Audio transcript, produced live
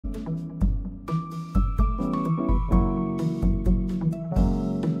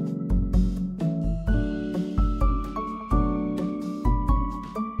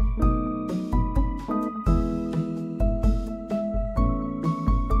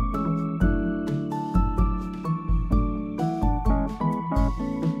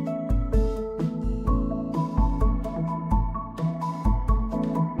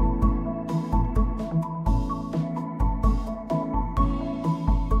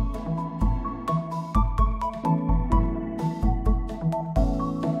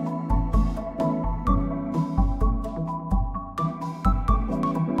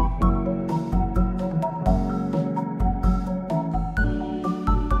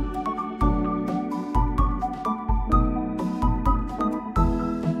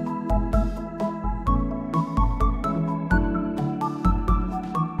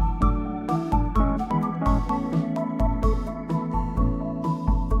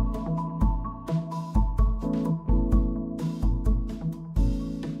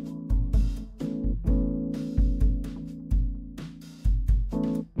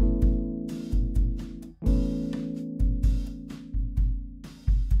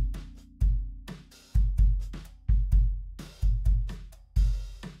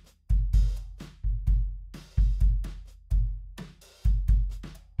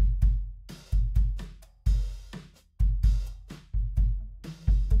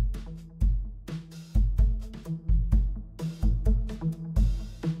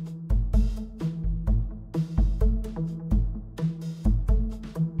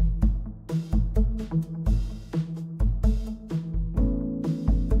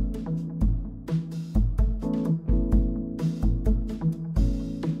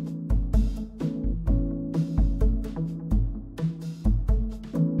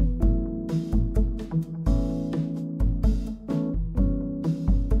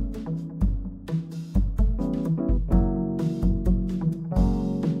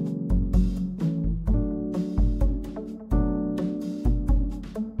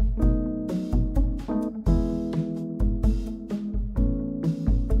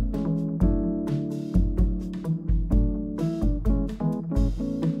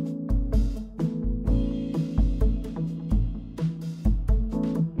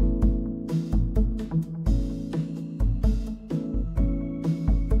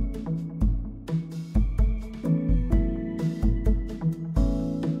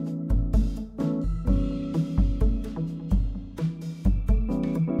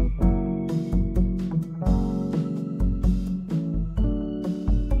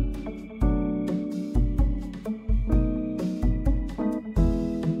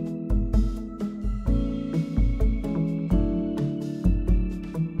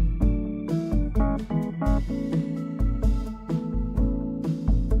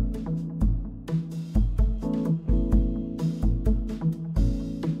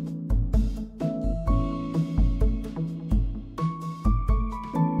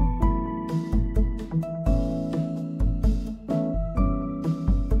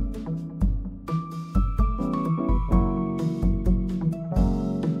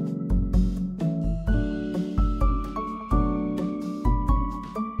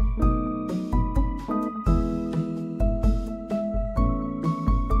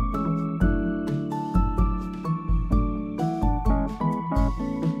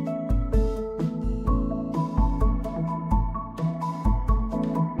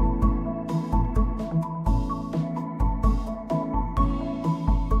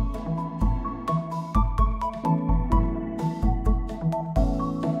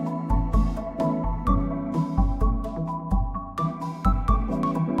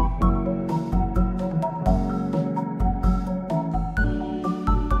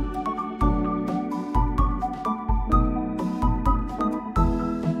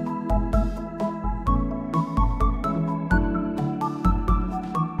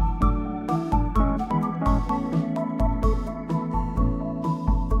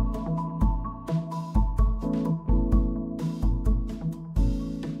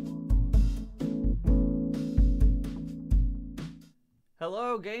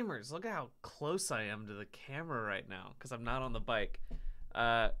Hello, gamers. Look at how close I am to the camera right now because I'm not on the bike.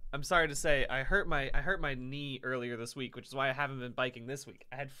 I'm sorry to say I hurt my knee earlier this week, which is why I haven't been biking this week.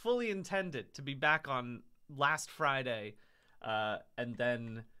 I had fully intended to be back on last Friday, and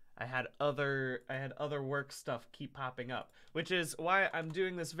then I had other work stuff keep popping up, which is why I'm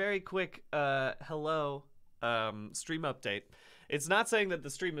doing this very quick hello stream update. It's not saying that the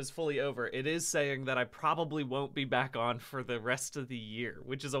stream is fully over. It is saying that I probably won't be back on for the rest of the year,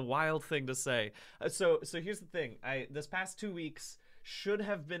 which is a wild thing to say. So here's the thing. I this past 2 weeks should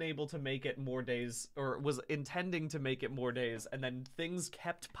have been able to make it more days, or was intending to make it more days, and then things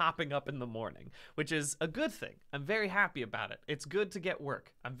kept popping up in the morning, which is a good thing. I'm very happy about it. It's good to get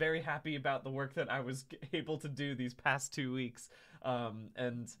work. I'm very happy about the work that I was able to do these past 2 weeks.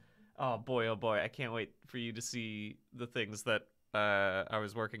 And oh boy, I can't wait for you to see the things that I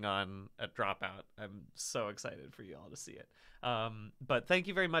was working on at Dropout. I'm so excited for you all to see it. But thank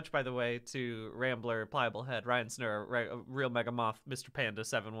you very much, by the way, to Rambler, Pliable Head, Ryan Snur, Real Megamoth, Mr. Panda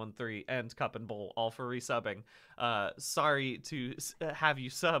 713, and Cup and Bowl, all for resubbing. Sorry to have you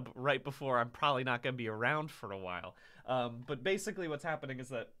sub right before I'm probably not going to be around for a while. But basically, what's happening is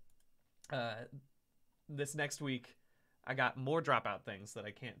that uh, this next week, I got more Dropout things that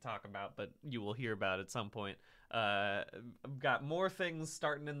I can't talk about, but you will hear about at some point. I've got more things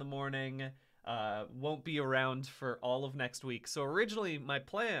starting in the morning. Won't be around for all of next week. So originally, my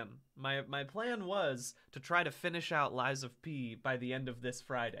plan was to try to finish out Lies of P by the end of this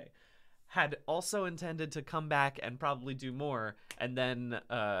Friday. Had also intended to come back and probably do more, and then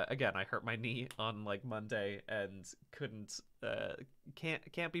again I hurt my knee on like Monday and couldn't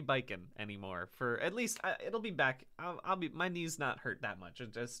can't be biking anymore for at least it'll be back. I'll be my knee's not hurt that much.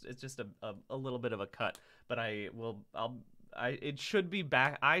 It's just a little bit of a cut, but it should be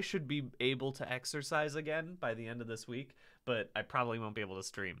back. I should be able to exercise again by the end of this week, but I probably won't be able to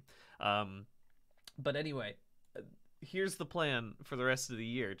stream. But anyway, here's the plan for the rest of the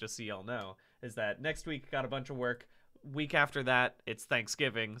year, just so y'all know, is that next week got a bunch of work. Week after that, it's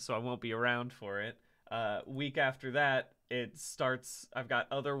Thanksgiving, so I won't be around for it. Week after that, it starts. I've got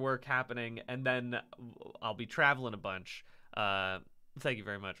other work happening, and then I'll be traveling a bunch. Thank you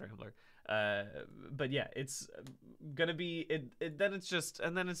very much, Rambler. Uh, but yeah, it's gonna be then it's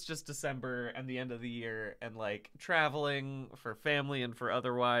just December and the end of the year, and like traveling for family and for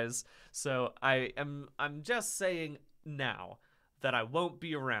otherwise. So I'm just saying now that I won't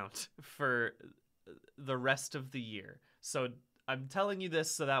be around for the rest of the year. So I'm telling you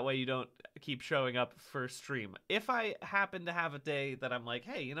this so that way you don't keep showing up for stream. If I happen to have a day that I'm like,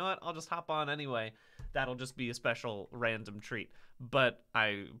 hey, you know what? I'll just hop on anyway. That'll just be a special random treat. But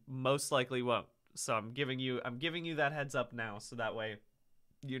I most likely won't. So I'm giving you that heads up now so that way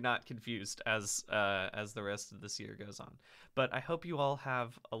you're not confused as the rest of this year goes on. But I hope you all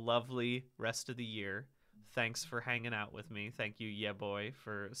have a lovely rest of the year. Thanks for hanging out with me. Thank you, yeah boy,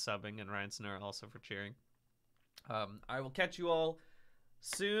 for subbing, and Ryan Snur also for cheering. I will catch you all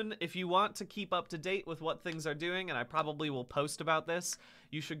soon. If you want to keep up to date with what things are doing, and I probably will post about this,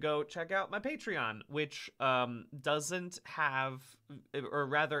 you should go check out my Patreon, which doesn't have, or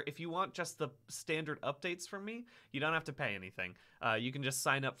rather, if you want just the standard updates from me, you don't have to pay anything. You can just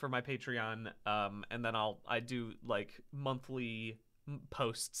sign up for my Patreon, and then I do like monthly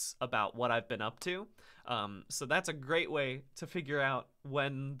posts about what I've been up to. So that's a great way to figure out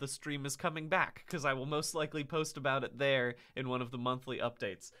when the stream is coming back, because I will most likely post about it there in one of the monthly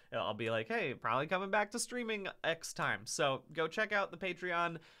updates. I'll be like, hey, probably coming back to streaming X time. So go check out the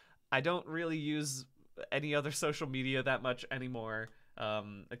Patreon. I don't really use any other social media that much anymore.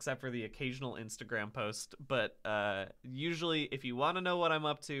 Except for the occasional Instagram post. But usually, if you want to know what I'm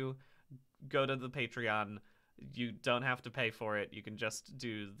up to, go to the Patreon. You don't have to pay for it. You can just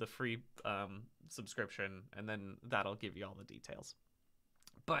do the free subscription, and then that'll give you all the details.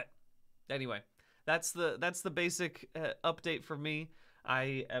 But anyway, that's the basic update for me.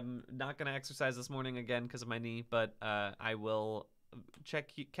 I am not going to exercise this morning again because of my knee, but I will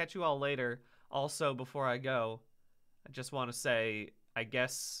catch you all later. Also, before I go, I just want to say I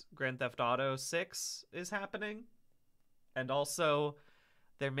guess Grand Theft Auto 6 is happening, and also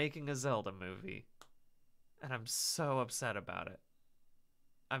they're making a Zelda movie, and I'm so upset about it.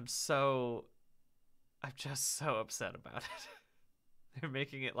 I'm so I'm just so upset about it. They're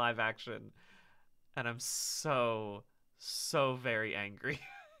making it live action, and I'm so very angry.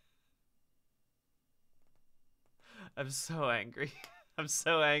 I'm so angry. I'm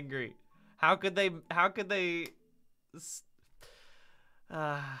so angry. How could they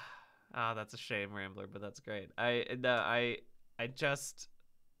uh, oh, that's a shame, Rambler, but that's great. I no, I just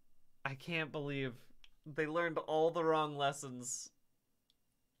I can't believe they learned all the wrong lessons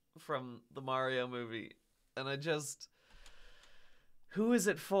from the Mario movie, and who is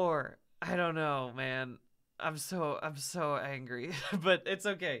it for? I don't know, man. I'm so angry, but it's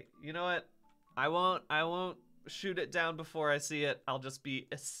okay. You know what? I won't shoot it down before I see it. I'll just be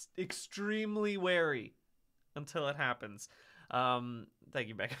extremely wary until it happens. Thank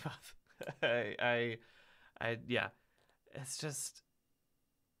you, Megamoth. Yeah. It's just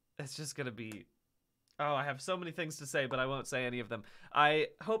gonna be. Oh, I have so many things to say, but I won't say any of them. I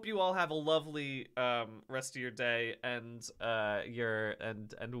hope you all have a lovely rest of your day and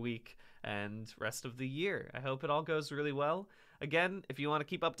week and rest of the year. I hope it all goes really well. Again, if you want to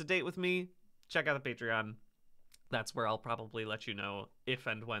keep up to date with me, check out the Patreon. That's where I'll probably let you know if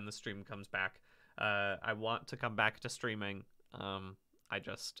and when the stream comes back. I want to come back to streaming.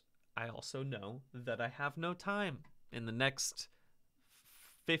 I also know that I have no time in the next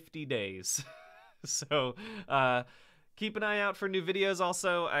 50 days. So keep an eye out for new videos.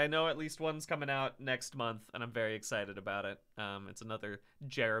 Also, I know at least one's coming out next month, and I'm very excited about it. It's another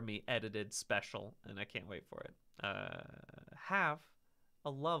Jeremy edited special, and I can't wait for it. Have a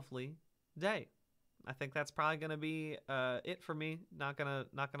lovely day. I think that's probably gonna be it for me. Not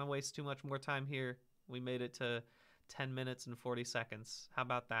gonna waste too much more time here. We made it to 10 minutes and 40 seconds. How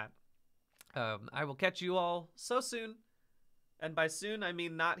about that? I will catch you all so soon. And by soon, I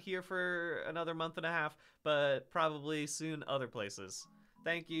mean not here for another month and a half, but probably soon other places.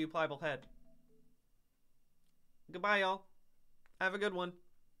 Thank you, Pliable Head. Goodbye, y'all. Have a good one.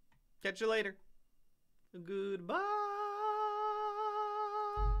 Catch you later. Goodbye.